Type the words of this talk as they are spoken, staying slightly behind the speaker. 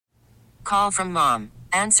Call from mom.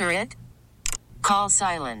 Answer it. Call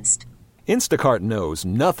silenced. Instacart knows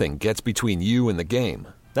nothing gets between you and the game.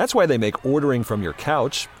 That's why they make ordering from your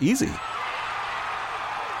couch easy.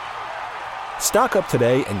 Stock up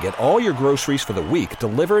today and get all your groceries for the week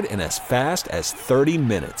delivered in as fast as 30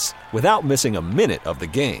 minutes without missing a minute of the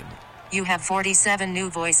game. You have 47 new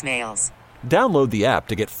voicemails. Download the app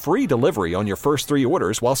to get free delivery on your first 3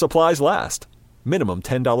 orders while supplies last. Minimum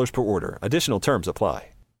 $10 per order. Additional terms apply.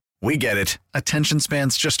 We get it. Attention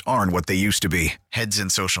spans just aren't what they used to be. Heads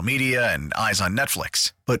in social media and eyes on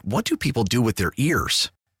Netflix. But what do people do with their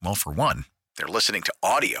ears? Well, for one, they're listening to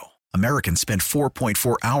audio. Americans spend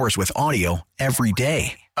 4.4 hours with audio every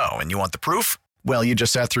day. Oh, and you want the proof? Well, you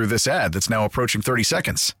just sat through this ad that's now approaching 30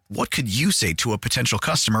 seconds. What could you say to a potential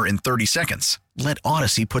customer in 30 seconds? Let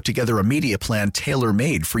Odyssey put together a media plan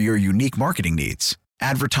tailor-made for your unique marketing needs.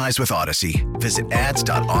 Advertise with Odyssey. Visit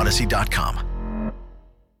ads.odyssey.com.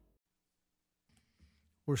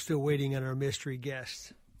 We're still waiting on our mystery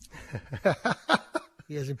guest.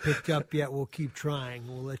 He hasn't picked up yet. We'll keep trying.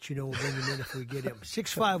 We'll let you know. We'll bring him in if we get him.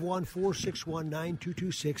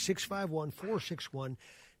 651-461-9226.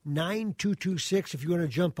 651-461-9226. If you want to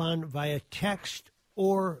jump on via text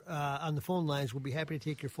or on the phone lines, we'll be happy to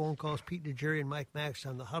take your phone calls. Pete DeJerry and Mike Max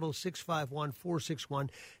on the huddle.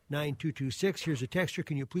 651-461-9226. Here's a texter.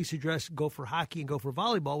 Can you please address Gopher hockey and Gopher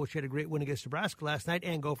volleyball, which had a great win against Nebraska last night,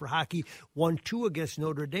 and Gopher hockey 1-2 against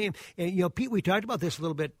Notre Dame? And, you know, Pete, we talked about this a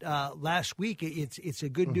little bit last week. It's a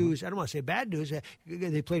good news. I don't want to say bad news.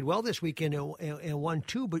 They played well this weekend and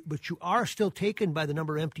 1-2, but you are still taken by the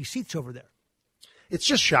number of empty seats over there. It's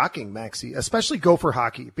just shocking, Maxie, especially Gopher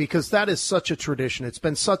hockey, because that is such a tradition. It's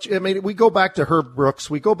been we go back to Herb Brooks.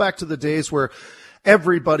 We go back to the days where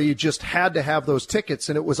everybody just had to have those tickets,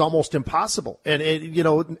 and it was almost impossible.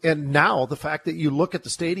 And now the fact that you look at the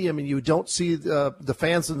stadium and you don't see the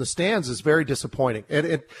fans in the stands is very disappointing.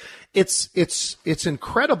 And it's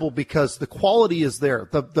incredible because the quality is there.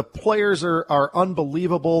 The players are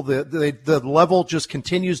unbelievable. The level just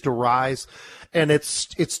continues to rise. And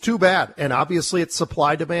it's too bad. And obviously it's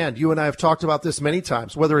supply demand. You and I have talked about this many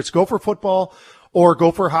times, whether it's Gopher football or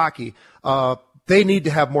Gopher hockey. They need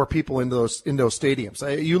to have more people in those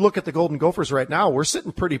stadiums. You look at the Golden Gophers right now, we're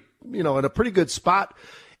sitting in a pretty good spot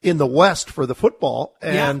in the West for the football.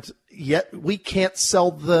 And yet we can't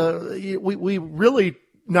sell we really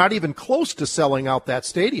not even close to selling out that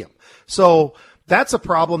stadium. So that's a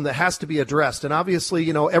problem that has to be addressed. And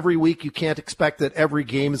obviously, every week you can't expect that every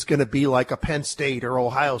game is going to be like a Penn State or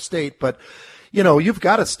Ohio State, but you've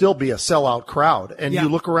got to still be a sellout crowd. And you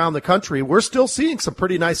look around the country, we're still seeing some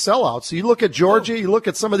pretty nice sellouts. You look at Georgia, you look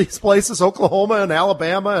at some of these places, Oklahoma and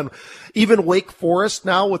Alabama, and even Wake Forest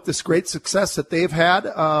now with this great success that they've had.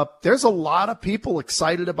 There's a lot of people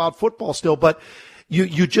excited about football still, but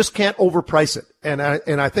you just can't overprice it. And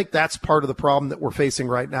I think that's part of the problem that we're facing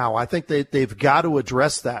right now. I think they've got to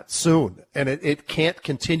address that soon. And it can't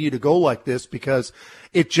continue to go like this because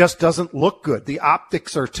it just doesn't look good. The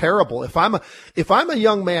optics are terrible. If I'm a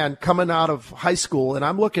young man coming out of high school and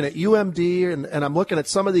I'm looking at UMD and I'm looking at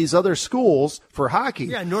some of these other schools for hockey.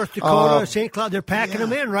 Yeah, North Dakota, St. Cloud, they're packing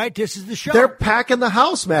them in, right? This is the show. They're packing the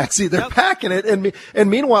house, Maxie. They're packing it. And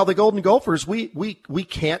meanwhile, the Golden Gophers, we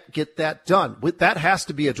can't get that done. That has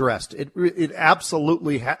to be addressed. It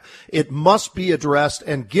absolutely it must be addressed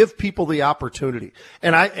and give people the opportunity.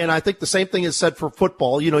 And I think the same thing is said for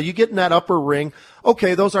football. You get in that upper ring.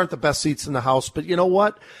 Okay, those aren't the best seats in the house, but you know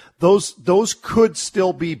what? Those could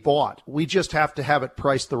still be bought. We just have to have it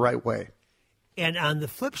priced the right way. And on the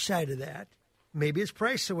flip side of that, maybe it's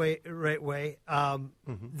priced the right way.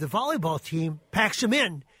 The volleyball team packs them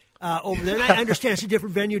in over there. And I understand it's a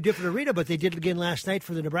different venue, different arena, but they did it again last night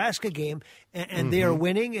for the Nebraska game, and they are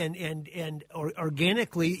winning, and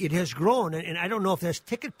organically it has grown. And I don't know if that's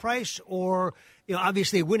ticket price or –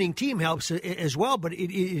 obviously a winning team helps as well, but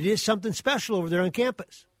it is something special over there on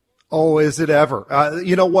campus. Oh, is it ever?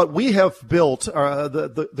 You know what? We have built,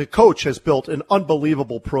 the coach has built an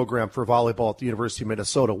unbelievable program for volleyball at the University of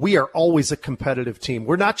Minnesota. We are always a competitive team.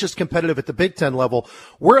 We're not just competitive at the Big Ten level.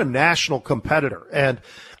 We're a national competitor. And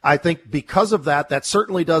I think because of that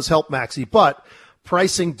certainly does help, Maxie. But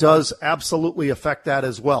pricing does absolutely affect that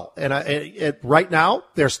as well. And right now,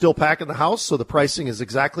 they're still packing the house, so the pricing is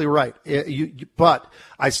exactly right. But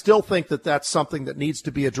I still think that that's something that needs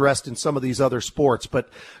to be addressed in some of these other sports.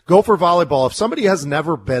 But Gopher volleyball, if somebody has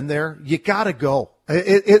never been there, you got to go.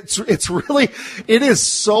 It's really, it is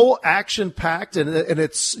so action packed, and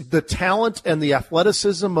it's the talent and the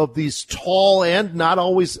athleticism of these tall and not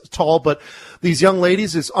always tall, but these young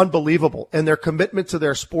ladies is unbelievable, and their commitment to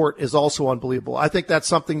their sport is also unbelievable. I think that's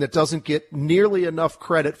something that doesn't get nearly enough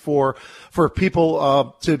credit for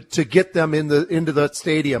people to get them into the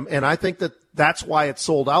stadium, and I think that's why it's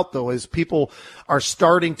sold out, though, is people are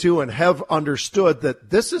starting to and have understood that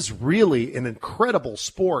this is really an incredible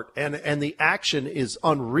sport, and the action is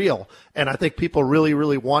unreal. And I think people really,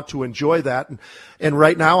 really want to enjoy that. And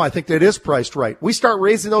right now, I think that it is priced right. We start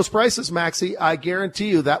raising those prices, Maxie, I guarantee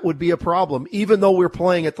you that would be a problem, even though we're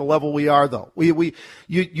playing at the level we are, though.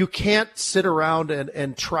 You can't sit around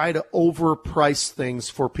and try to overprice things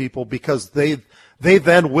for people, because they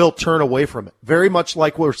then will turn away from it. Very much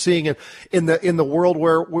like we're seeing in the world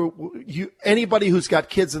where anybody who's got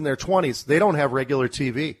kids in their 20s, they don't have regular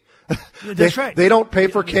TV. That's right. They don't pay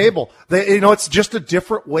for cable. It's just a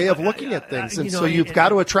different way of looking at things, and so you've got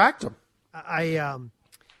to attract them.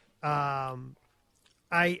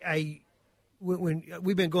 When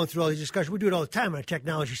we've been going through all these discussions, we do it all the time on a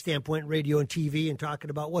technology standpoint, radio and TV, and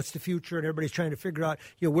talking about what's the future, and everybody's trying to figure out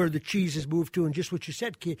where the cheese has moved to. And just what you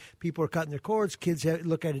said, people are cutting their cords. Kids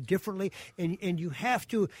look at it differently, and you have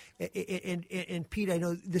to. And Pete, I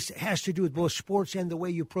know this has to do with both sports and the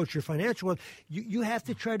way you approach your financial world. You have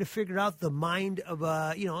to try to figure out the mind of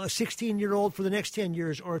a 16-year-old for the next 10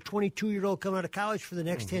 years, or a 22-year-old coming out of college for the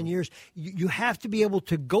next 10 years. You have to be able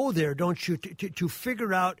to go there, don't you, to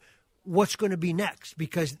figure out what's going to be next,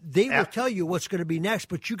 because they will tell you what's going to be next,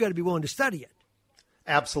 but you got to be willing to study it.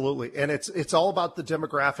 Absolutely. And it's all about the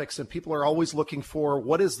demographics, and people are always looking for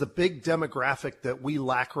what is the big demographic that we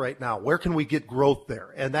lack right now? Where can we get growth there?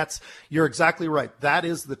 And you're exactly right. That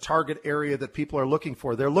is the target area that people are looking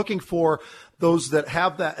for. They're looking for those that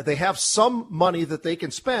have that. They have some money that they can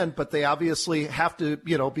spend, but they obviously have to,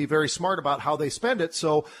 be very smart about how they spend it.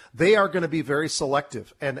 So they are going to be very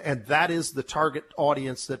selective. And that is the target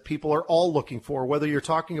audience that people are all looking for, whether you're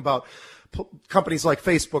talking about companies like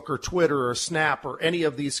Facebook or Twitter or Snap or any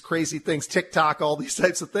of these crazy things, TikTok, all these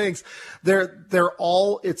types of things. They're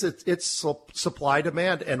all, it's supply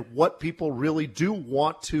demand, and what people really do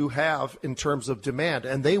want to have in terms of demand.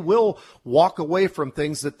 And they will walk away from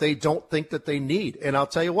things that they don't think that they need. And I'll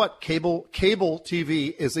tell you what, cable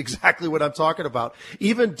TV is exactly what I'm talking about.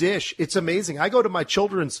 Even Dish, it's amazing. I go to my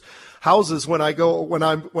children's houses when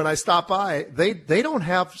I stop by, they don't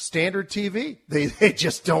have standard TV. They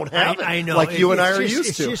just don't have it. I know. Like you and I are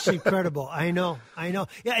used to. It's just incredible. I know.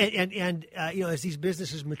 Yeah, and as these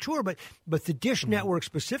businesses mature, but the Dish Network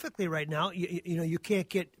specifically right now, you can't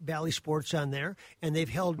get Bally Sports on there, and they've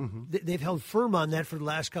held firm on that for the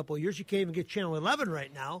last couple of years. You can't even get Channel 11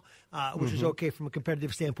 right now, which is okay from a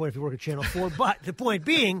competitive standpoint if you work at Channel 4. But the point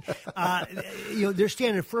being, they're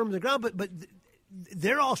standing firm on the ground, but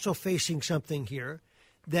they're also facing something here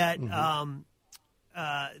that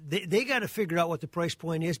they got to figure out what the price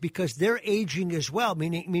point is, because they're aging as well,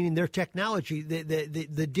 meaning their technology,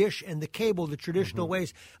 the dish and the cable, the traditional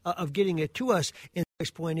ways of getting it to us. And the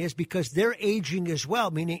price point is because they're aging as well,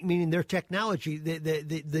 meaning their technology,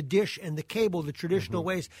 the dish and the cable, the traditional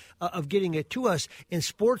ways of getting it to us. And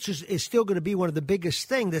sports is still going to be one of the biggest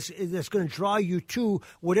things that's going to draw you to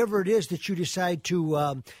whatever it is that you decide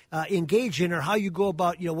to engage in, or how you go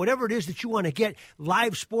about, whatever it is that you want to get.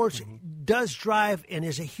 Live sports does drive and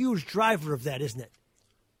is a huge driver of that, isn't it?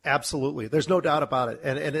 Absolutely. There's no doubt about it.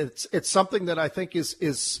 And it's something that I think is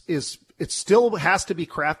it still has to be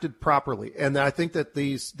crafted properly. And I think that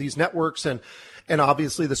these networks and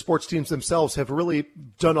obviously the sports teams themselves have really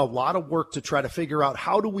done a lot of work to try to figure out,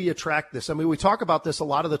 how do we attract this? I mean, we talk about this a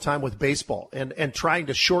lot of the time with baseball and trying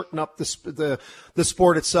to shorten up the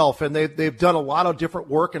sport itself. And they've done a lot of different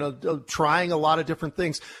work and trying a lot of different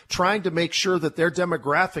things, trying to make sure that their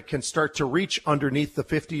demographic can start to reach underneath the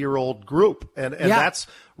 50-year-old group. And that's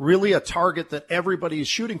really a target that everybody is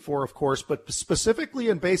shooting for, of course, but specifically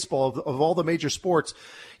in baseball, of all the major sports,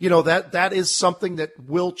 that is something that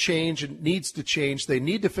will change and needs to change. They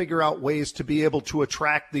need to figure out ways to be able to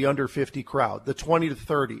attract the under 50 crowd, the 20 to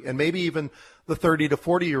 30, and maybe even the 30 to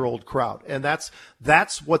 40-year-old crowd. And that's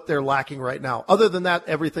what they're lacking right now. Other than that,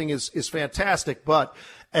 everything is fantastic, but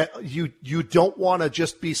you don't want to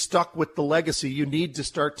just be stuck with the legacy. You need to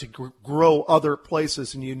start to grow other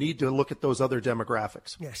places, and you need to look at those other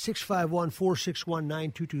demographics. Yeah,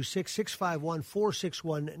 651-461-9226,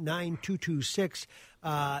 651-461-9226.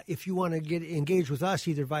 If you want to get engaged with us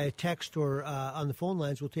either via text or on the phone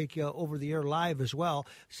lines, we'll take you over the air live as well.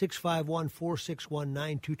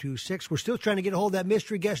 651-461-9226. We're still trying to get a hold of that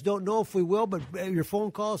mystery guest. Don't know if we will, but your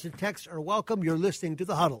phone calls and texts are welcome. You're listening to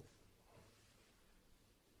The Huddle.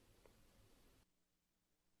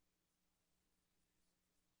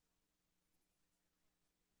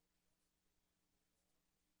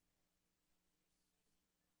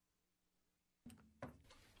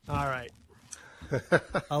 All right.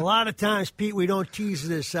 A lot of times, Pete, we don't tease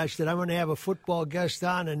it as such that I'm going to have a football guest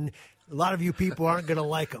on, and a lot of you people aren't going to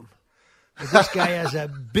like him. But this guy has a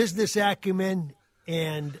business acumen,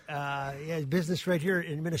 and he has business right here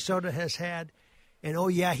in Minnesota has had. And, oh,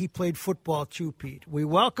 yeah, he played football too, Pete. We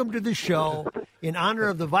welcome to the show, in honor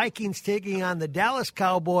of the Vikings taking on the Dallas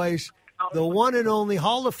Cowboys, the one and only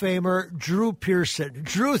Hall of Famer, Drew Pearson.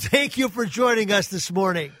 Drew, thank you for joining us this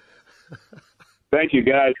morning. Thank you,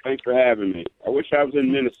 guys. Thanks for having me. I wish I was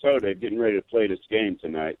in Minnesota getting ready to play this game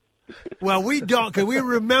tonight. Well, we don't, because we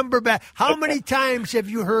remember back. How many times have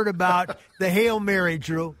you heard about the Hail Mary,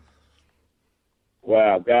 Drew?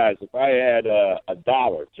 Wow, guys, if I had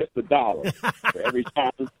 $1, just $1, for every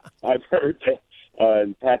time I've heard that,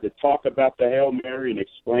 and had to talk about the Hail Mary and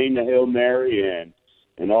explain the Hail Mary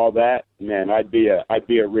and all that, man, I'd be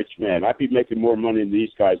a rich man. I'd be making more money than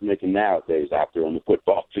these guys making nowadays out there on the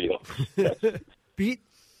football field. Pete?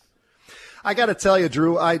 I got to tell you,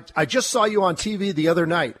 Drew, I just saw you on TV the other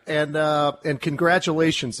night, and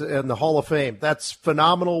congratulations in the Hall of Fame. That's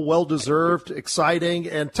phenomenal, well-deserved, exciting.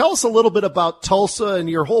 And tell us a little bit about Tulsa and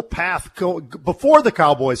your whole path before the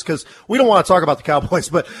Cowboys, because we don't want to talk about the Cowboys,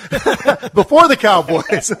 but before the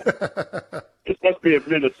Cowboys. This must be a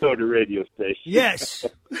Minnesota radio station. Yes.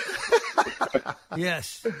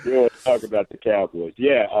 Yes. We want to talk about the Cowboys.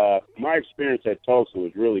 Yeah, my experience at Tulsa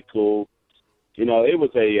was really cool. You know, it was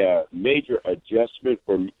a major adjustment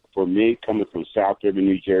for me coming from South River,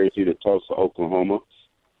 New Jersey to Tulsa, Oklahoma.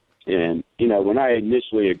 And, you know, when I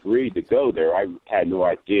initially agreed to go there, I had no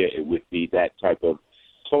idea it would be that type of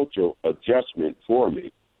cultural adjustment for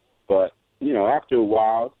me. But, you know, after a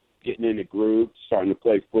while, getting in the groove, starting to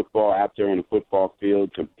play football out there on the football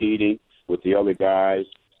field, competing with the other guys,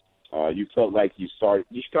 you felt like you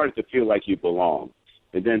started to feel like you belonged.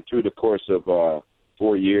 And then through the course of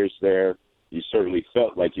 4 years there, you certainly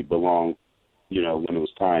felt like you belonged, you know, when it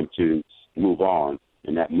was time to move on,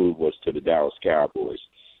 and that move was to the Dallas Cowboys.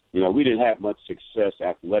 You know, we didn't have much success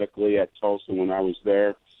athletically at Tulsa when I was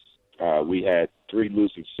there. We had 3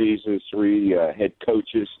 losing seasons, 3 head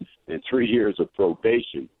coaches, and 3 years of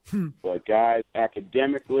probation. But, guys,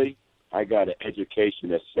 academically, I got an education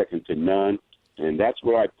that's second to none, and that's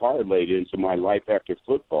what I parlayed into my life after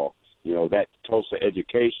football. You know, that Tulsa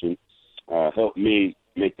education helped me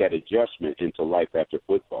make that adjustment into life after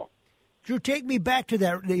football. Drew, take me back to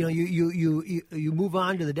that. You know, you move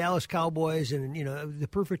on to the Dallas Cowboys, and you know the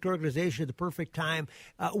perfect organization at the perfect time.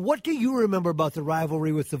 What do you remember about the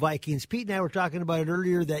rivalry with the Vikings? Pete and I were talking about it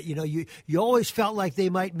earlier. That you know you always felt like they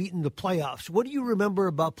might meet in the playoffs. What do you remember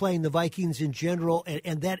about playing the Vikings in general,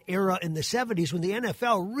 and that era in the '70s when the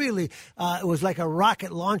NFL really was like a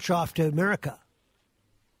rocket launch off to America?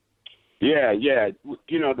 Yeah.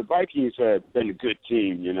 You know, the Vikings have been a good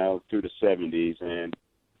team, you know, through the 70s. And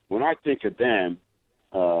when I think of them,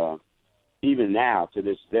 even now to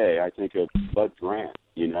this day, I think of Bud Grant,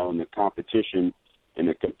 you know, and the competition and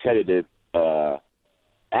the competitive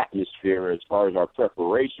atmosphere as far as our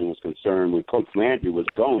preparation was concerned when Coach Landry was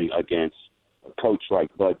going against a coach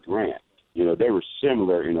like Bud Grant. You know, they were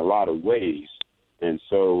similar in a lot of ways. And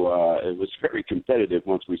so it was very competitive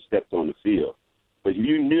once we stepped on the field. But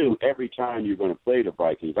you knew every time you were going to play the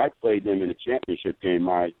Vikings. I played them in a championship game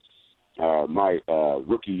my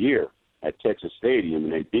rookie year at Texas Stadium,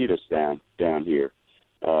 and they beat us down here.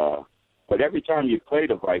 But every time you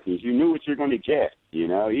played the Vikings, you knew what you're going to get. You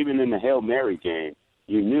know, even in the Hail Mary game,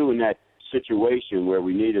 you knew in that situation where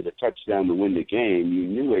we needed a touchdown to win the game, you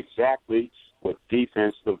knew exactly what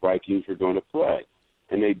defense the Vikings were going to play.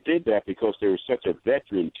 And they did that because they were such a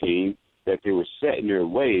veteran team that they were set in their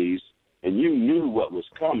ways. And you knew what was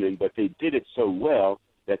coming, but they did it so well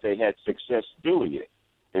that they had success doing it.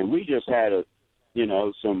 And we just had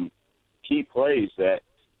some key plays that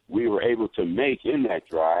we were able to make in that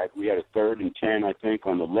drive. We had a 3rd and 10, I think,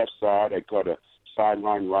 on the left side. I caught a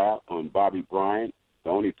sideline route on Bobby Bryant,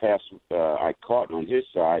 the only pass I caught on his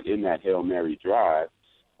side in that Hail Mary drive.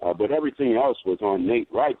 But everything else was on Nate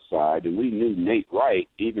Wright's side, and we knew Nate Wright,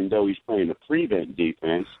 even though he's playing the prevent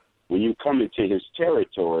defense, when you come into his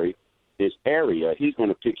territory, his area, he's going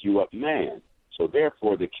to pick you up man. So,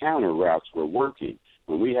 therefore, the counter routes were working.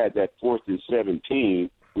 When we had that 4th and 17,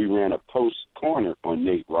 we ran a post corner on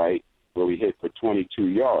Nate Wright where we hit for 22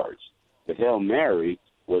 yards. The Hail Mary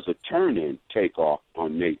was a turn-in takeoff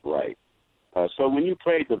on Nate Wright. So when you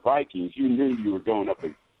played the Vikings, you knew you were going up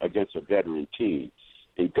against a veteran team.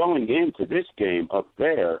 And going into this game up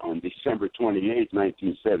there on December 28,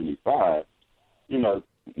 1975, you know,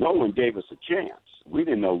 no one gave us a chance. We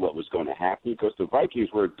didn't know what was going to happen because the Vikings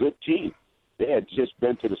were a good team. They had just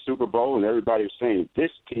been to the Super Bowl, and everybody was saying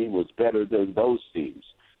this team was better than those teams.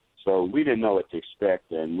 So we didn't know what to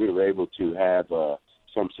expect, and we were able to have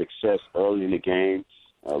some success early in the game.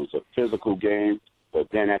 It was a physical game, but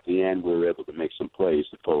then at the end we were able to make some plays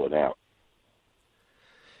to pull it out.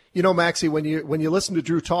 You know, Maxie, when you listen to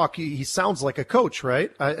Drew talk, he sounds like a coach,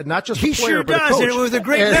 right? Not just a player, sure but does, a coach. and with a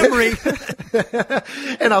great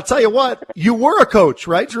memory. And I'll tell you what, you were a coach,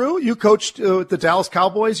 right, Drew? You coached the Dallas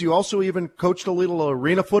Cowboys. You also even coached a little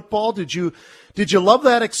arena football. Did you love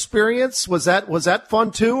that experience? Was that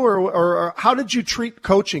fun too, or how did you treat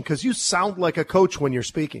coaching? Because you sound like a coach when you're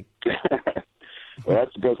speaking. Well,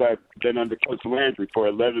 that's because I've been under Coach Landry for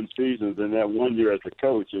 11 seasons and that 1 year as a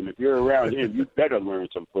coach. And if you're around him, you better learn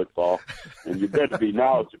some football, and you better be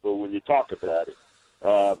knowledgeable when you talk about it.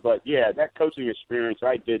 But, yeah, that coaching experience,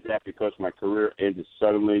 I did that because my career ended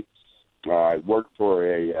suddenly. I worked for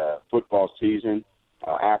a football season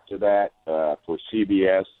after that for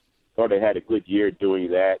CBS. Thought I had a good year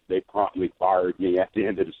doing that. They promptly fired me at the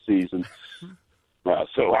end of the season.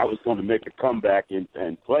 So I was going to make a comeback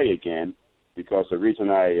and play again. Because the reason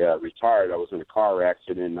I retired, I was in a car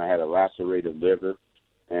accident and I had a lacerated liver.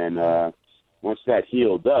 And once that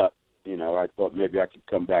healed up, I thought maybe I could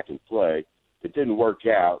come back and play. It didn't work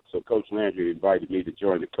out, so Coach Landry invited me to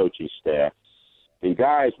join the coaching staff. And,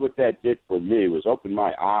 guys, what that did for me was open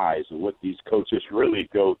my eyes on what these coaches really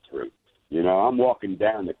go through. I'm walking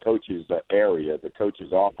down the coach's area, the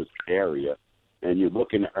coach's office area, and you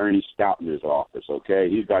look into Ernie Stoutner's office, okay?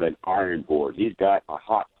 He's got an iron board. He's got a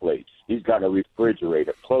hot plate. He's got a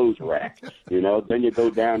refrigerator, clothes rack, Then you go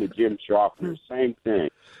down to Jim Sharpner, same thing.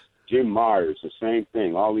 Jim Myers, the same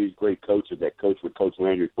thing. All these great coaches that coached with Coach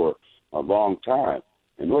Landry for a long time.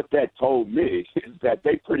 And what that told me is that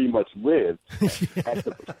they pretty much lived at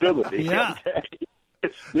the facility. Yeah.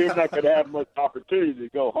 Okay? You're not going to have much opportunity to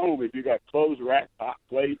go home if you got clothes rack, hot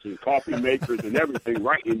plates, and coffee makers and everything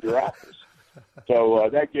right in your office. So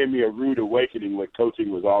that gave me a rude awakening what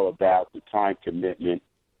coaching was all about, the time commitment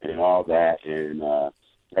and all that. And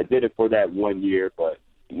I did it for that 1 year, but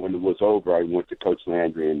when it was over, I went to Coach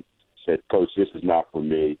Landry and said, Coach, this is not for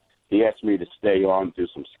me. He asked me to stay on, do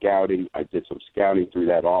some scouting. I did some scouting through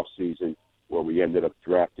that off season where we ended up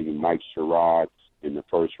drafting Mike Sherrod in the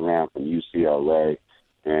first round from UCLA.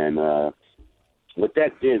 And what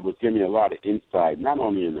that did was give me a lot of insight, not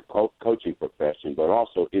only in the coaching profession, but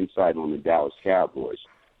also insight on the Dallas Cowboys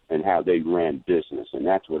and how they ran business. And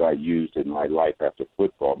that's what I used in my life after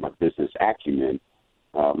football, my business acumen.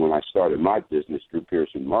 When I started my business, Drew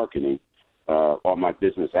Pearson Marketing, all my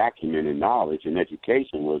business acumen and knowledge and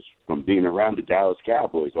education was from being around the Dallas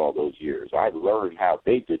Cowboys all those years. I learned how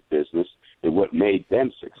they did business and what made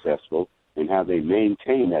them successful and how they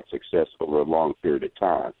maintained that success over a long period of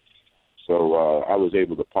time. So I was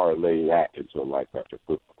able to parlay that into a life after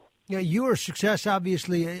football. Yeah, your success,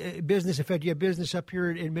 obviously, business. In fact, you have business up here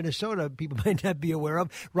in Minnesota people might not be aware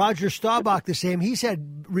of. Roger Staubach, the same. He's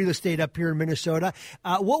had real estate up here in Minnesota.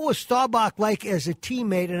 What was Staubach like as a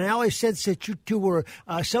teammate? And I always sense that you two were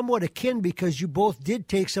somewhat akin because you both did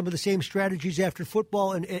take some of the same strategies after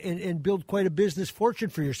football and build quite a business fortune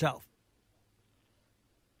for yourself.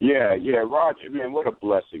 Yeah, Roger, man, what a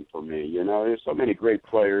blessing for me. There's so many great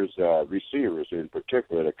players, receivers in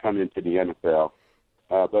particular, that come into the NFL.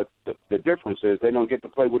 But the difference is they don't get to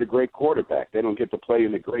play with a great quarterback. They don't get to play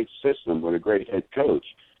in a great system with a great head coach.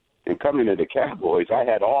 And coming to the Cowboys, I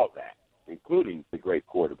had all that, including the great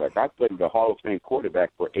quarterback. I played with a Hall of Fame quarterback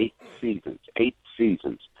for 8 seasons.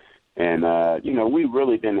 And, we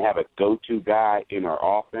really didn't have a go-to guy in our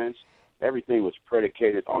offense. Everything was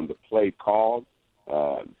predicated on the play called.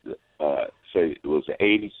 Say it was the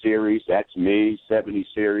 80 series, that's me. 70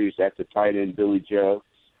 series, that's the tight end Billy Joe.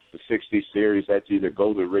 The 60 series, that's either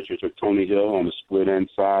Golden Richards or Tony Hill on the split end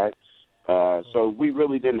side. So we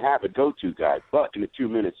really didn't have a go-to guy. But in a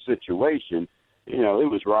 2-minute situation, it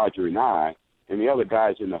was Roger and I, and the other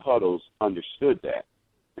guys in the huddles understood that.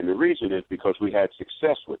 And the reason is because we had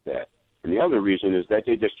success with that. And the other reason is that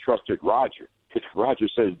they just trusted Roger. If Roger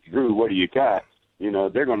says, Drew, what do you got?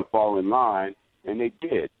 They're going to fall in line. And they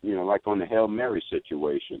did, like on the Hail Mary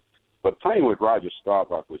situation. But playing with Roger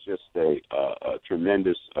Staubach was just a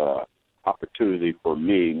tremendous opportunity for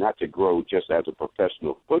me, not to grow just as a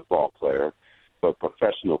professional football player, but a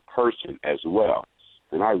professional person as well.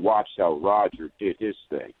 And I watched how Roger did his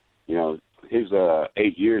thing. His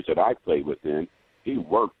 8 years that I played with him, he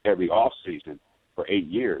worked every offseason for 8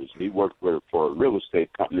 years. He worked for a real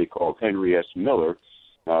estate company called Henry S. Miller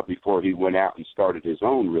before he went out and started his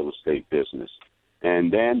own real estate business.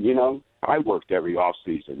 And then, I worked every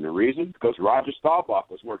offseason. The reason? Because Roger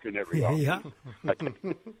Staubach was working every offseason.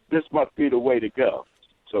 Yeah. This must be the way to go.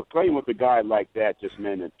 So playing with a guy like that just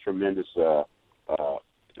meant a tremendous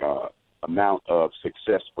amount of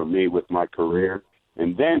success for me with my career.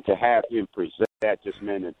 And then to have him present that just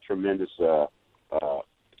meant a tremendous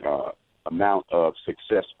amount of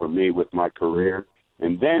success for me with my career.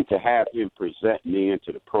 And then to have him present me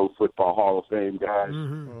into the Pro Football Hall of Fame, guys,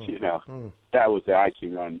 that was the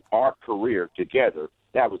icing on our career together.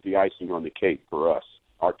 That was the icing on the cake for us,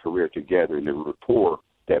 our career together, and the rapport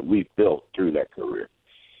that we built through that career.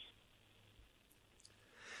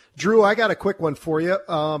 Drew, I got a quick one for you,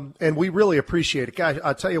 and we really appreciate it. Guys,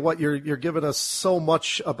 I'll tell you what, you're giving us so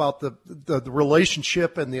much about the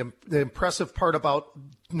relationship and the impressive part about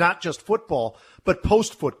not just football, but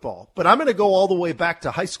post-football. But I'm going to go all the way back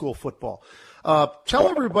to high school football. Tell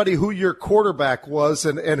everybody who your quarterback was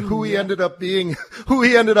and who he ended up being, who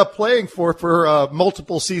he ended up playing for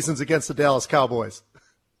multiple seasons against the Dallas Cowboys.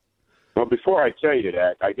 Well, before I tell you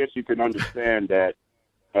that, I guess you can understand that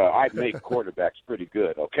I make quarterbacks pretty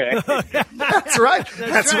good, okay? That's right.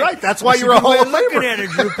 That's right. That's why you're a Hall of Famer. Looking at it,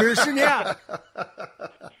 Drew Pearson, yeah.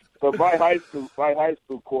 So my high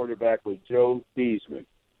school quarterback was Joe Theismann,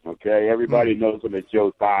 okay? Everybody knows him as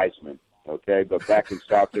Joe Theismann, okay? But back in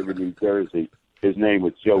South River, New Jersey, his name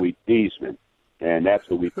was Joey Theismann, and that's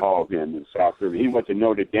what we called him in South River. He went to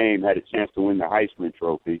Notre Dame, had a chance to win the Heisman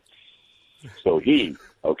Trophy. So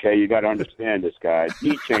okay, you got to understand this, guy.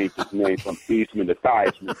 He changed his name from Theismann to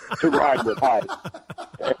Theismann to rhyme with Heisman.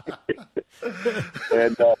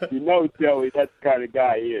 And you know Joey, that's the kind of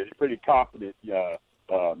guy he is. Pretty confident man.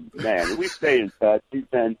 And we stay in touch.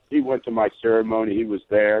 He went to my ceremony. He was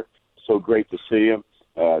there. So great to see him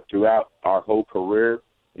throughout our whole career.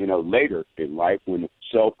 You know, later in life when the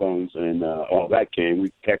cell phones and all that came,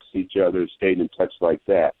 we text each other, stayed in touch like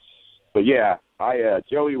that. But yeah,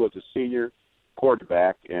 Joey was a senior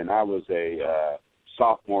quarterback, and I was a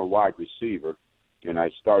sophomore wide receiver, and I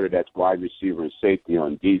started as wide receiver and safety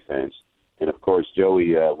on defense. And, of course,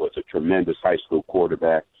 Joey was a tremendous high school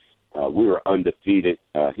quarterback. We were undefeated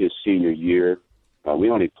his senior year. We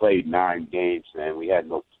only played 9 games, and we had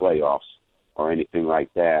no playoffs or anything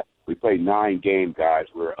like that. We played 9 games, guys.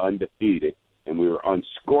 We were undefeated, and we were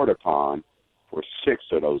unscored upon for 6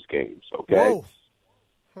 of those games, okay? Whoa.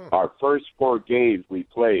 Our first 4 games we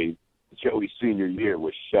played Joey's senior year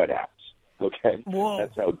was shutouts, okay? Whoa.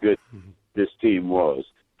 That's how good this team was.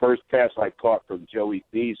 First pass I caught from Joey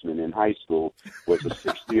Theismann in high school was a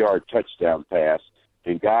 60-yard touchdown pass.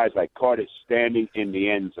 And, guys, I caught it standing in the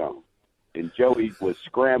end zone. And Joey was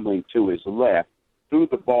scrambling to his left, threw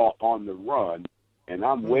the ball on the run, and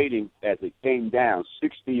I'm waiting as it came down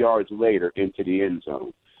 60 yards later into the end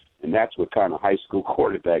zone. And that's what kind of high school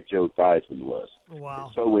quarterback Joe Theismann was.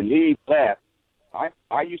 Wow. So when he left,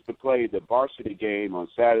 I used to play the varsity game on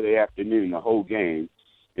Saturday afternoon, the whole game,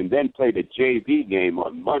 and then play the JV game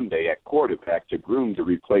on Monday at quarterback to groom to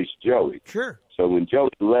replace Joey. Sure. So when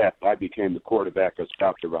Joey left, I became the quarterback of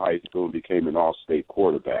South River High School and became an all-state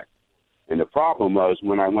quarterback. And the problem was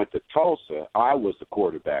when I went to Tulsa, I was the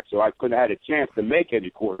quarterback, so I couldn't have had a chance to make any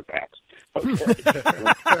quarterbacks.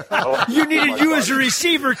 Okay. You needed you as a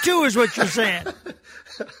receiver, too, is what you're saying.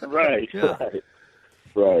 Right, Yeah.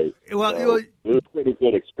 right. Well, So, it was a pretty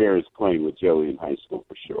good experience playing with Joey in high school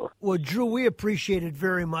for sure. Well, Drew, we appreciate it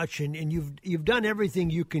very much, and you've done everything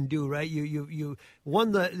you can do, right? You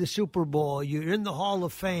won the Super Bowl, you're in the Hall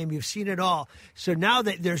of Fame, you've seen it all. So now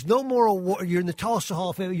that there's no more award, you're in the Tulsa Hall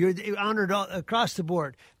of Fame, you're honored across the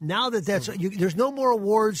board. Now that there's no more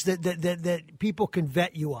awards that people can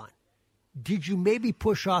vet you on. Did you maybe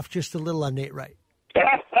push off just a little on Nate Wright?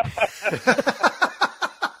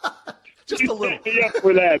 Just a little. Up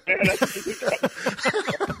for that, man.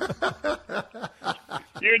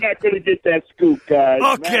 You're not going to get that scoop, guys.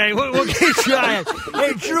 Okay, we'll keep trying.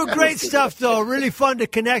 Hey, Drew, great stuff, though. Really fun to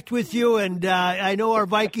connect with you, and I know our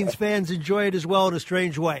Vikings fans enjoy it as well in a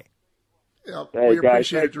strange way. Yeah, Hey, we guys,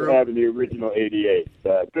 appreciate it, thanks Drew. for having the original 88.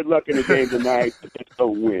 Good luck in the game tonight. Just go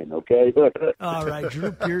win, okay? All right,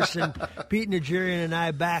 Drew Pearson, Pete Nigerian, and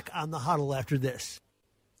I back on the huddle after this.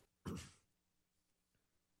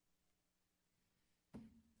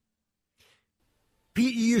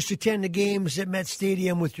 Pete, you used to attend the games at Met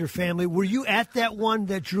Stadium with your family. Were you at that one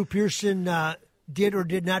that Drew Pearson did or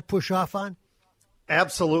did not push off on?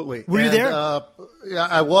 Absolutely. Were you there? Yeah,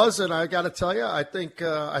 I was, and I got to tell you, I think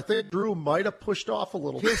Drew might have pushed off a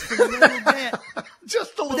little bit. Just a little bit.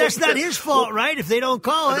 Just a little But that's bit. not his fault, right? If they don't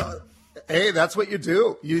call it. Hey, that's what you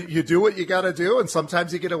do. You do what you got to do, and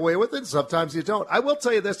sometimes you get away with it, and sometimes you don't. I will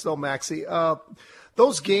tell you this, though, Maxie.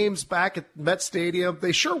 those games back at Met Stadium,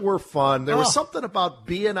 they sure were fun. There was something about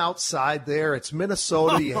being outside there. It's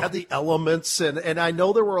Minnesota. You had the elements, and I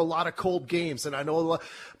know there were a lot of cold games, and I know a lot,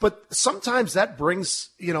 but sometimes that brings,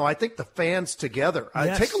 I think the fans together.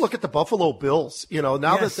 Yes. Take a look at the Buffalo Bills, now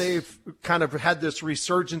that they've kind of had this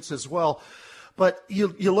resurgence as well. But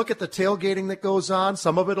you look at the tailgating that goes on,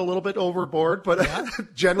 some of it a little bit overboard, but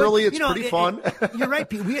generally it's pretty fun. You're right,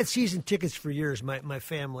 Pete. We had season tickets for years, my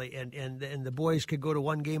family, and the boys could go to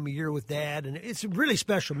one game a year with Dad, and it's really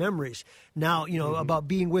special memories now, about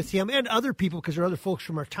being with him and other people, because there are other folks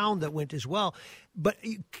from our town that went as well. But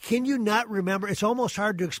can you not remember? It's almost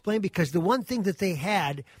hard to explain, because the one thing that they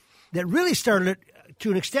had that really started it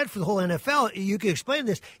to an extent for the whole NFL, you can explain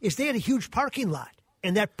this, is they had a huge parking lot.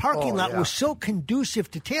 And that parking lot was so conducive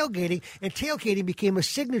to tailgating, and tailgating became a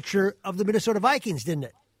signature of the Minnesota Vikings, didn't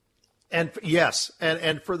it? And yes,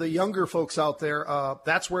 and for the younger folks out there,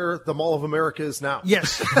 that's where the Mall of America is now.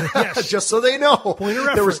 Yes. Just so they know. Point of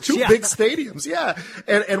reference. There was two big stadiums,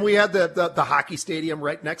 and we had the hockey stadium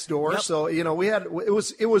right next door. Yep. So we had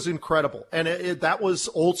it was incredible, and that was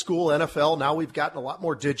old school NFL. Now we've gotten a lot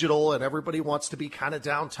more digital, and everybody wants to be kind of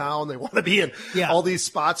downtown. They want to be in all these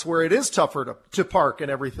spots where it is tougher to park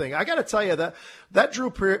and everything. I got to tell you that Drew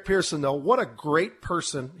Pearson, though, what a great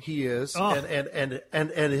person he is, and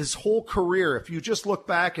his whole career. If you just look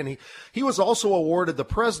back, and he was also awarded the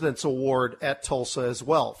President's Award at Tulsa as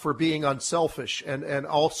well for being unselfish and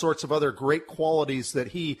all sorts of other great qualities that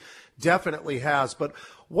he definitely has. But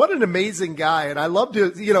what an amazing guy. And I love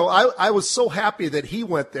to, I was so happy that he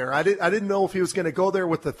went there. I didn't know if he was going to go there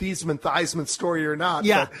with the Thiesman-Theismann story or not.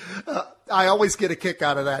 Yeah. But, I always get a kick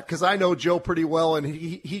out of that, because I know Joe pretty well, and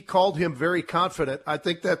he called him very confident. I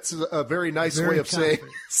think that's a very nice way of saying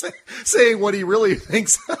what he really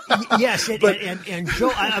thinks. Yes, and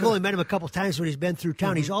Joe, I've only met him a couple times when he's been through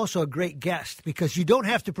town. He's also a great guest, because you don't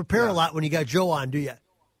have to prepare a lot when you got Joe on, do you?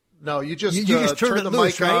 No, you just turn the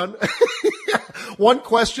loose, mic right? on. One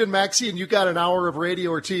question, Maxie, and you got an hour of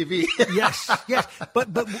radio or TV. Yes.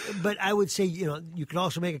 But I would say, you can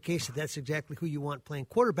also make a case that that's exactly who you want playing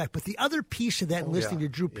quarterback. But the other piece of that, listening to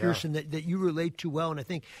Drew Pearson, that you relate to well, and I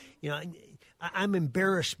think, I'm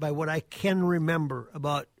embarrassed by what I can remember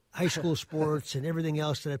about high school sports and everything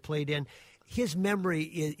else that I played in. His memory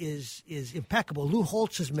is impeccable. Lou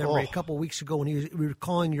Holtz's memory a couple of weeks ago when we were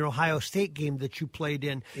recalling your Ohio State game that you played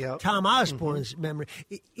in. Yep. Tom Osborne's memory.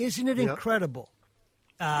 Isn't it incredible?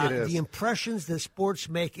 It is. The impressions that sports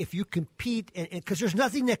make if you compete, because there's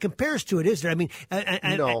nothing that compares to it, is there? I mean,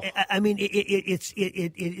 no.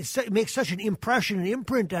 It makes such an impression and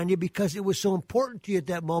imprint on you because it was so important to you at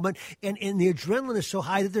that moment, and the adrenaline is so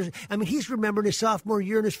high that he's remembering his sophomore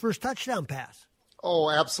year and his first touchdown pass.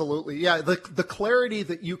 Oh, absolutely. Yeah, the clarity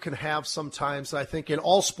that you can have sometimes, I think, in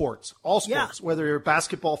all sports, whether you're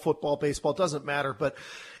basketball, football, baseball, doesn't matter, but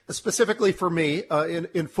specifically for me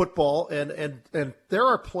in football, and there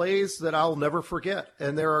are plays that I'll never forget,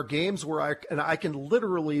 and there are games where I can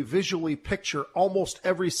literally visually picture almost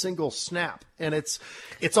every single snap, and it's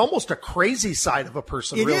almost a crazy side of a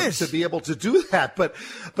person to be able to do that. But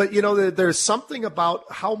there's something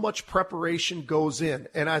about how much preparation goes in,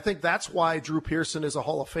 and I think that's why Drew Pearson is a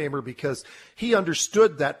Hall of Famer, because he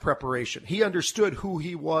understood that preparation. He understood who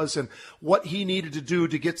he was and what he needed to do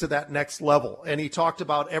to get to that next level, and he talked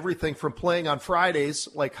about everything from playing on Fridays,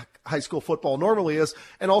 like high school football normally is,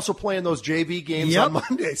 and also playing those JV games on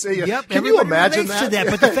Mondays. Can you imagine that?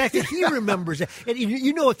 But the fact that he remembers that, and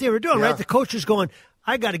you know what they were doing, right? The coach is going,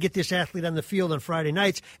 I got to get this athlete on the field on Friday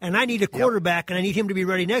nights, and I need a quarterback, and I need him to be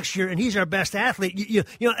ready next year, and he's our best athlete. You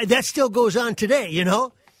know that still goes on today,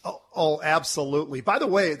 Oh, absolutely. By the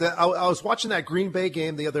way, I was watching that Green Bay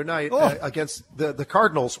game the other night against the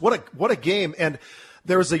Cardinals. What a game. And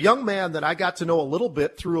there was a young man that I got to know a little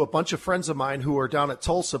bit through a bunch of friends of mine who are down at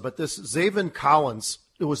Tulsa, but this Zaven Collins,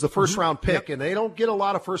 it was the first-round pick, and they don't get a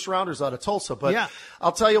lot of first-rounders out of Tulsa. But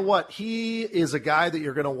I'll tell you what, he is a guy that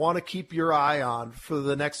you're going to want to keep your eye on for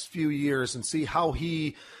the next few years and see how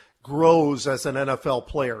he grows as an NFL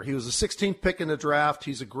player. He was a 16th pick in the draft.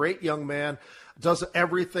 He's a great young man. Does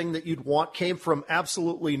everything that you'd want, came from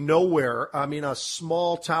absolutely nowhere. I mean, a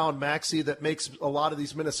small town, Maxie, that makes a lot of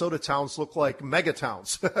these Minnesota towns look like mega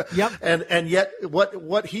towns. Yep. And yet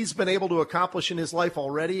what he's been able to accomplish in his life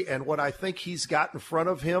already, and what I think he's got in front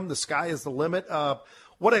of him, the sky is the limit.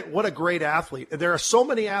 What a great athlete. There are so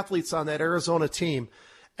many athletes on that Arizona team.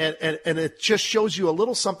 And it just shows you a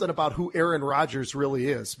little something about who Aaron Rodgers really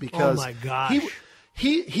is, because oh my gosh.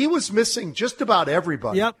 He was missing just about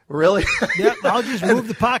everybody. Yep. Really? Yep. I'll just move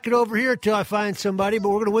the pocket over here until I find somebody, but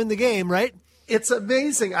we're going to win the game, right? It's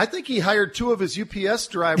amazing. I think he hired 2 of his UPS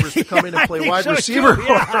drivers to come in and play wide receiver. Too,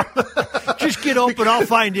 yeah. Just get open, I'll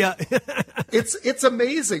find you. It's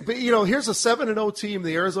amazing. But, here's a 7-0 team,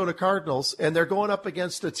 the Arizona Cardinals, and they're going up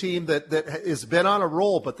against a team that has been on a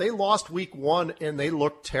roll, but they lost week 1 and they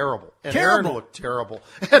looked terrible. And Aaron looked terrible.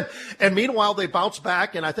 And meanwhile, they bounced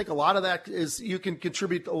back, and I think a lot of that is you can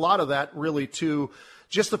contribute a lot of that really to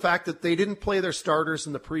just the fact that they didn't play their starters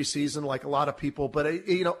in the preseason like a lot of people, but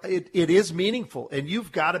it is meaningful, and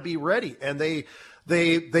you've got to be ready. And they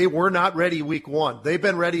were not ready week 1. They've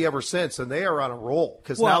been ready ever since, and they are on a roll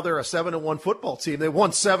because now they're a 7-1 football team. They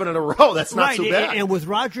won 7 in a row. That's not so bad. And with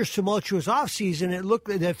Rodgers' tumultuous offseason, it looked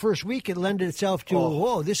that first week it lended itself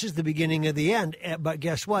to this is the beginning of the end. But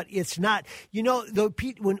guess what? It's not. Though,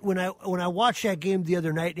 Pete, when I watched that game the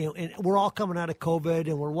other night, and we're all coming out of COVID,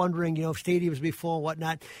 and we're wondering, if stadiums be full and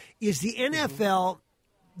whatnot, is the NFL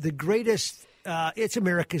the greatest? It's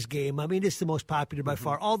America's game. I mean, it's the most popular by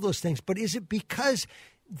far, all those things. But is it because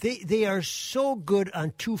they are so good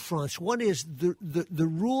on 2 fronts? One is the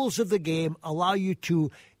rules of the game allow you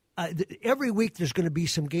to every week there's going to be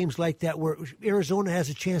some games like that where Arizona has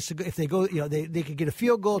a chance to go. If they go, they could get a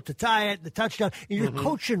field goal to tie it, the touchdown, and you're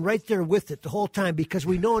coaching right there with it the whole time because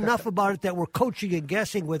we know enough about it that we're coaching and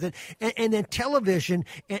guessing with it. And then television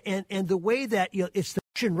and the way that it's the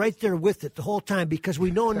right there with it the whole time because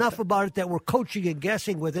we know enough about it that we're coaching and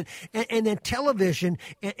guessing with it, and then television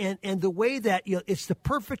and the way that it's the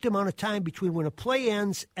perfect amount of time between when a play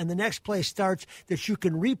ends and the next play starts that you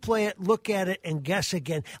can replay it, look at it, and guess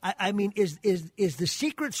again. I mean, is the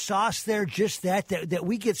secret sauce there just that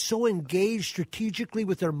we get so engaged strategically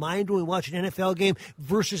with our mind when we watch an NFL game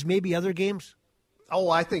versus maybe other games? Oh,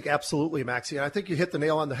 I think absolutely, Maxie. And I think you hit the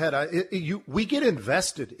nail on the head. We get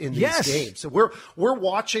invested in these games. So we're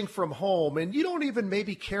watching from home, and you don't even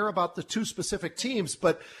maybe care about the 2 specific teams,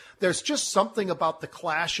 but there's just something about the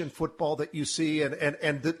clash in football that you see.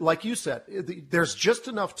 And like you said, there's just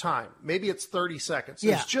enough time. Maybe it's 30 seconds.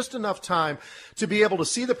 There's just enough time to be able to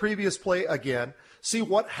see the previous play again, see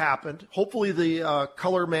what happened. Hopefully the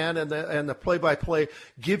color man and the play-by-play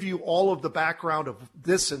give you all of the background of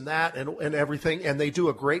this and that and everything. And they do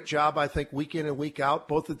a great job, I think, week in and week out,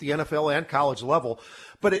 both at the NFL and college level.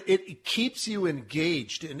 But it keeps you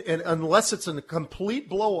engaged. And unless it's a complete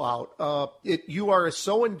blowout, you are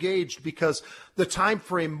so engaged because the time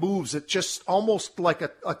frame moves. It just almost like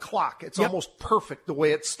a clock. It's almost perfect the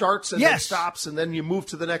way it starts and then stops, and then you move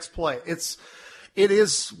to the next play. It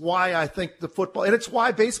is why I think the football, and it's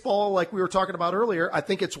why baseball, like we were talking about earlier, I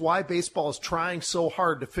think it's why baseball is trying so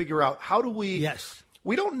hard to figure out how do we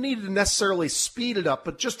we don't need to necessarily speed it up,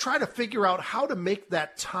 but just try to figure out how to make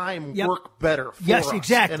that time work better for us.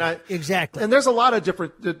 Exactly. Exactly. And there's a lot of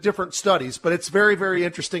different studies, but it's very, very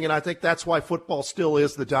interesting, and I think that's why football still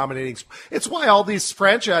is the dominating sport. It's why all these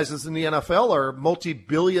franchises in the NFL are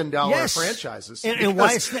multi-billion-dollar franchises. And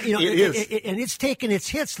why it's it is. And it's taken its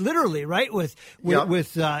hits literally, right, with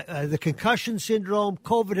the concussion syndrome,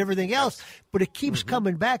 COVID, everything else. But it keeps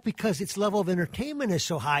coming back because its level of entertainment is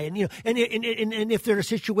so high. And and if there's a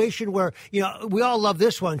situation where we all love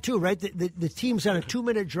this one too, right? The team's on a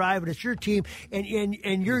 2-minute drive and it's your team, and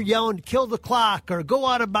you're yelling "kill the clock" or "go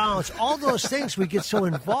out of bounds." All those things we get so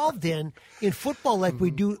involved in football like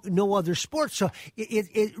we do no other sport. So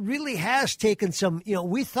it really has taken some.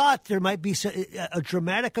 We thought there might be a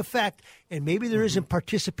dramatic effect, and maybe there isn't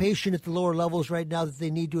participation at the lower levels right now that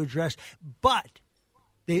they need to address, but.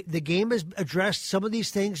 The game has addressed some of these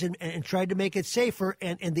things and tried to make it safer,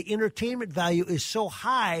 and the entertainment value is so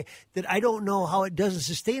high that I don't know how it doesn't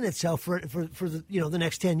sustain itself for the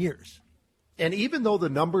next 10 years. And even though the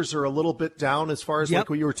numbers are a little bit down as far as like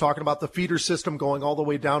what you were talking about, the feeder system going all the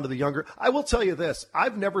way down to the younger, I will tell you this,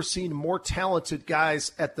 I've never seen more talented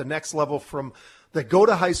guys at the next level from that go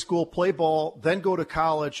to high school, play ball, then go to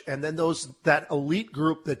college, and then that elite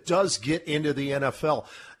group that does get into the NFL.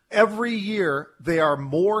 Every year, they are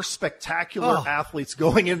more spectacular athletes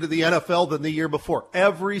going into the NFL than the year before.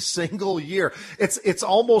 Every single year. It's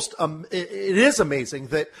almost, it is amazing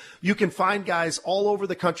that you can find guys all over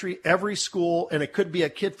the country, every school, and it could be a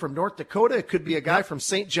kid from North Dakota. It could be a guy from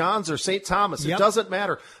St. John's or St. Thomas. It doesn't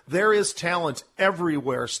matter. There is talent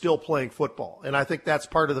everywhere still playing football. And I think that's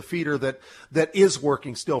part of the feeder that is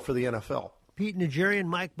working still for the NFL. Pete Nigerian,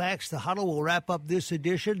 Mike Bax, the Huddle will wrap up this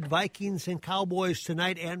edition. Vikings and Cowboys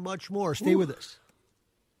tonight and much more. Stay with us.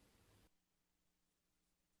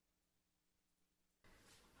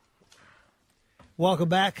 Welcome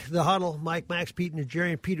back. The Huddle. Mike, Max, Pete, and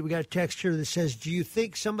Jerry. And Pete, we got a text here that says, do you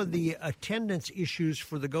think some of the attendance issues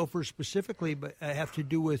for the Gophers specifically have to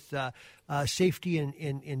do with safety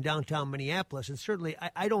in downtown Minneapolis? And certainly,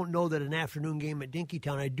 I don't know that an afternoon game at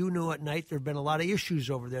Dinkytown. I do know at night there have been a lot of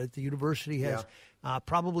issues over there that the university has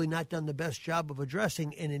probably not done the best job of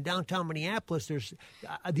addressing. And in downtown Minneapolis,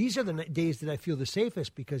 these are the days that I feel the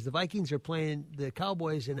safest because the Vikings are playing the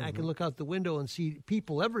Cowboys, and I can look out the window and see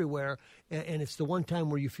people everywhere, and it's the one time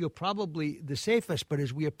where you feel probably the safest. But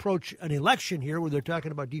as we approach an election here where they're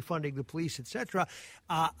talking about defunding the police, etc.,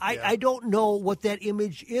 I don't know what that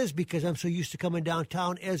image is because I'm so used to coming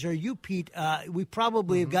downtown, as are you, Pete. We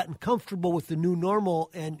probably have gotten comfortable with the new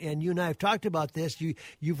normal, and you and I have talked about this.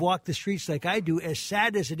 You've walked the streets like I do. As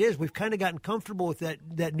sad as it is, we've kind of gotten comfortable with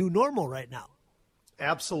that new normal right now.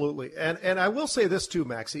 Absolutely. And I will say this too,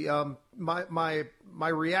 Maxie. My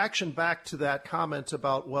reaction back to that comment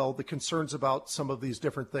about, the concerns about some of these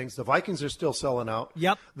different things. The Vikings are still selling out.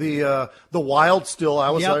 Yep. The Wild still, I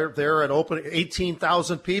was there at opening,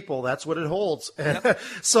 18,000 people. That's what it holds. Yep.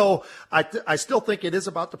 So I still think it is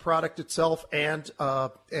about the product itself and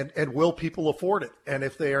will people afford it? And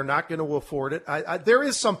if they are not going to afford it, there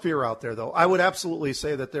is some fear out there though. I would absolutely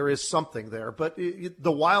say that there is something there, but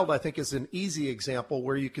the Wild, I think, is an easy example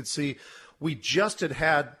where you could see we just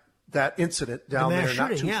had that incident down there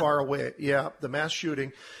not too far away. Yeah, the mass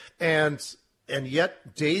shooting. And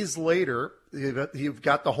yet days later, you've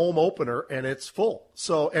got the home opener and it's full.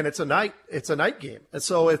 So, and it's a night game. And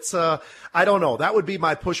so it's, I don't know. That would be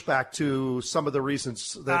my pushback to some of the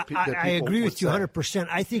reasons that people I agree with you 100%.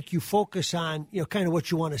 I think you focus on, kind of what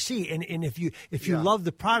you want to see. And if you love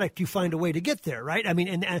the product, you find a way to get there, right? I mean,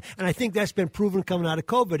 and I think that's been proven coming out of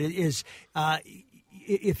COVID. It is,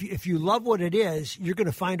 if you love what it is, you're going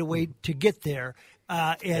to find a way to get there,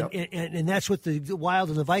 and that's what the Wild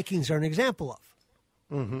and the Vikings are an example of.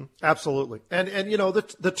 Mm-hmm. Absolutely, and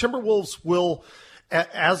the Timberwolves will,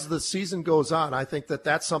 as the season goes on, I think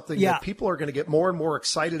that's something that people are going to get more and more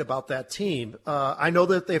excited about that team. I know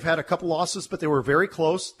that they've had a couple losses, but they were very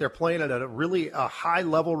close. They're playing at a really high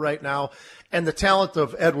level right now. And the talent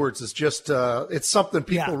of Edwards is just, it's something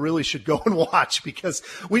people really should go and watch because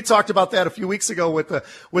we talked about that a few weeks ago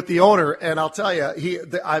with the owner. And I'll tell you,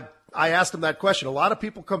 I asked him that question. A lot of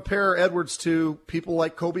people compare Edwards to people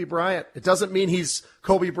like Kobe Bryant. It doesn't mean he's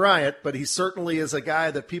Kobe Bryant, but he certainly is a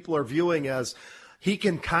guy that people are viewing as he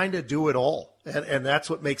can kind of do it all. And that's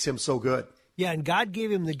what makes him so good. Yeah, and God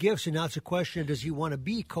gave him the gifts, and now it's a question of does he want to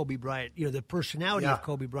be Kobe Bryant, the personality of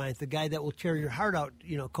Kobe Bryant, the guy that will tear your heart out,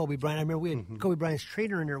 Kobe Bryant. I remember we had Kobe Bryant's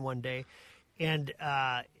trainer in there one day, and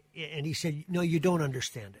he said, no, you don't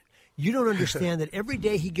understand it. You don't understand that every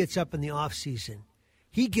day he gets up in the off season,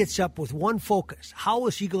 he gets up with one focus. How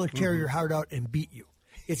is he going to tear your heart out and beat you?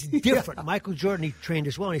 It's different. Michael Jordan, he trained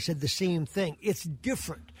as well, and he said the same thing. It's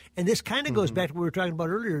different. And this kind of goes back to what we were talking about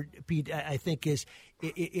earlier, Pete, I think, is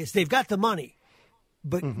they've got the money,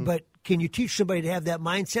 but can you teach somebody to have that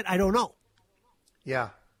mindset? I don't know. Yeah.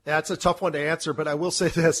 That's a tough one to answer, but I will say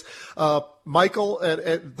this. Michael,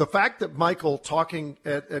 the fact that Michael talking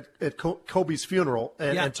at Kobe's funeral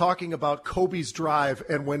and talking about Kobe's drive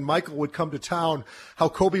and when Michael would come to town, how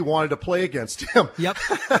Kobe wanted to play against him. Yep.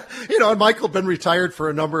 And Michael had been ritired for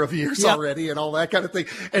a number of years already and all that kind of thing.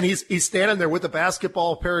 And he's standing there with a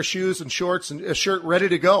basketball, a pair of shoes and shorts and a shirt ready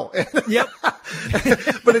to go. Yep.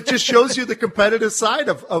 But it just shows you the competitive side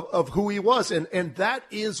of who he was. And that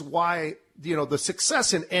is why, the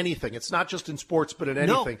success in anything, it's not just in sports, but in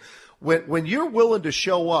anything. No. When you're willing to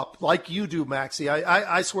show up like you do, Maxie,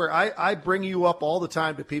 I swear, I bring you up all the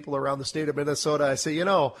time to people around the state of Minnesota. I say,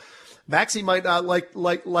 Maxie might not like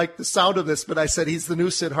the sound of this, but I said he's the new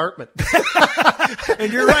Sid Hartman.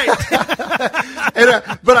 And you're right.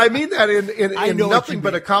 But I mean that in nothing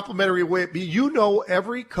but a complimentary way.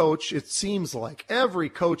 Every coach, it seems like, every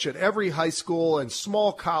coach at every high school and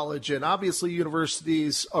small college and obviously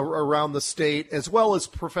universities around the state, as well as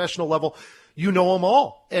professional level, you know them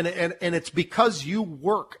all. And it's because you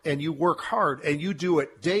work and you work hard and you do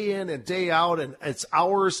it day in and day out, and it's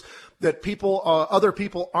hours that other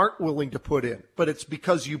people aren't willing to put in. But it's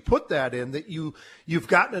because you put that in that you've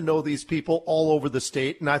gotten to know these people all over the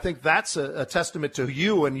state. And I think that's a testament to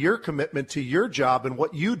you and your commitment to your job and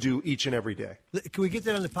what you do each and every day. Can we get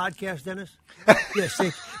that on the podcast, Dennis? Yes.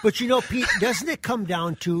 But Pete, doesn't it come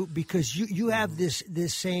down to, because you have this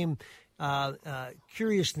same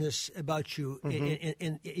curiousness about you,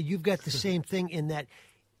 and you've got the same thing in that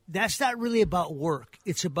that's not really about work.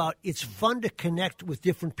 It's fun to connect with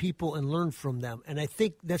different people and learn from them. And I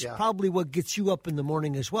think that's probably what gets you up in the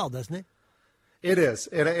morning as well, doesn't it? It is.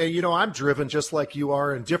 And, you know, I'm driven just like you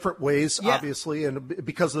are in different ways, Yeah. obviously, and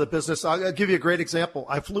because of the business. I'll give you a great example.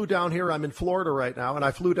 I flew down here. I'm in Florida right now, and I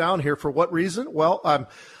flew down here for what reason? Well,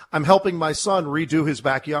 I'm helping my son redo his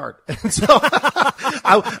backyard. And so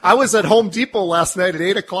I was at Home Depot last night at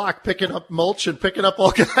 8 o'clock picking up mulch and picking up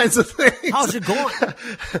all kinds of things. How's it going?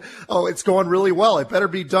 Oh, it's going really well. It better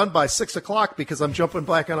be done by 6 o'clock because I'm jumping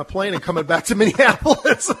back on a plane and coming back to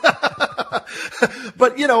Minneapolis.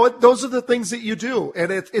 But, you know, those are the things that you do.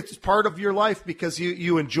 And it's part of your life because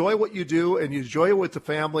you enjoy what you do and you enjoy it with the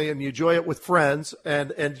family and you enjoy it with friends.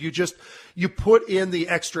 And you put in the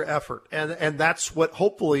extra effort. And that's what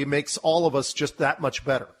hopefully makes all of us just that much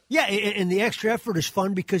better. Yeah, and the extra effort is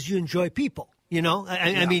fun because you enjoy people. You know,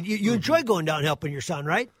 I mean, you enjoy going down and helping your son,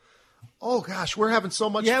 right? Oh gosh, we're having so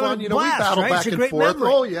much Yeah, fun. You know, blast, we battle right? back It's a and great forth.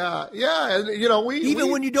 memory. Oh yeah, yeah. And you know,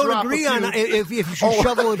 Even when you don't drop agree a on few- if you should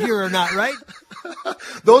shovel it here or not, right?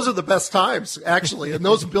 Those are the best times, actually, and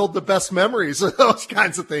those build the best memories. Those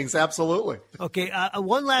kinds of things, absolutely. Okay,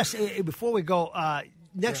 one last before we go.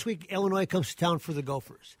 Next week, Illinois comes to town for the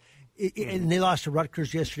Gophers, and they lost to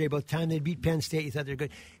Rutgers yesterday. By the time they beat Penn State, you thought they're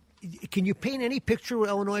good. Can you paint any picture where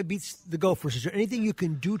Illinois beats the Gophers? Is there anything you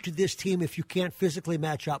can do to this team if you can't physically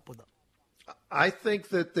match up with them? I think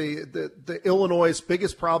that the Illinois'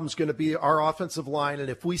 biggest problem is going to be our offensive line, and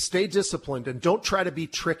if we stay disciplined and don't try to be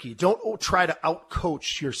tricky, don't try to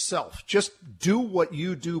outcoach yourself, just do what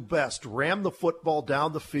you do best, ram the football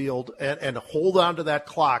down the field and hold on to that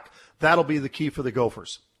clock. That'll be the key for the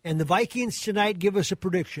Gophers. And the Vikings tonight, give us a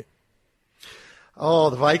prediction. Oh,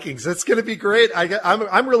 the Vikings. It's going to be great.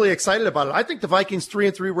 I'm really excited about it. I think the Vikings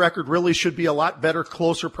 3-3 record really should be a lot better,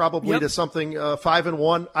 closer probably to something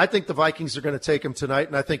 5-1. I think the Vikings are going to take them tonight,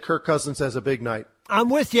 and I think Kirk Cousins has a big night. I'm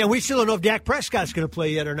with you. And we still don't know if Dak Prescott's going to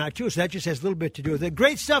play yet or not, too, so that just has a little bit to do with it.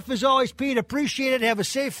 Great stuff as always, Pete. Appreciate it. Have a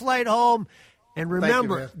safe flight home. And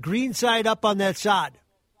remember, green side up on that sod.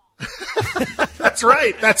 That's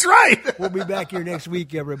right. That's right. We'll be back here next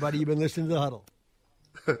week, everybody. You've been listening to The Huddle.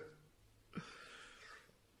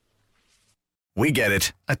 We get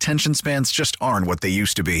it. Attention spans just aren't what they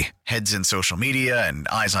used to be. Heads in social media and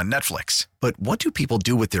eyes on Netflix. But what do people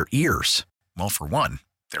do with their ears? Well, for one,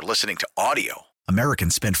 they're listening to audio.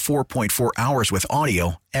 Americans spend 4.4 hours with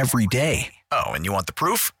audio every day. Oh, and you want the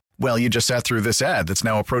proof? Well, you just sat through this ad that's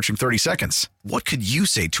now approaching 30 seconds. What could you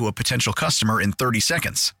say to a potential customer in 30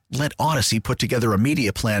 seconds? Let Odyssey put together a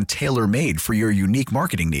media plan tailor-made for your unique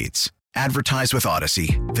marketing needs. Advertise with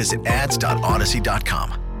Odyssey. Visit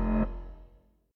ads.odyssey.com.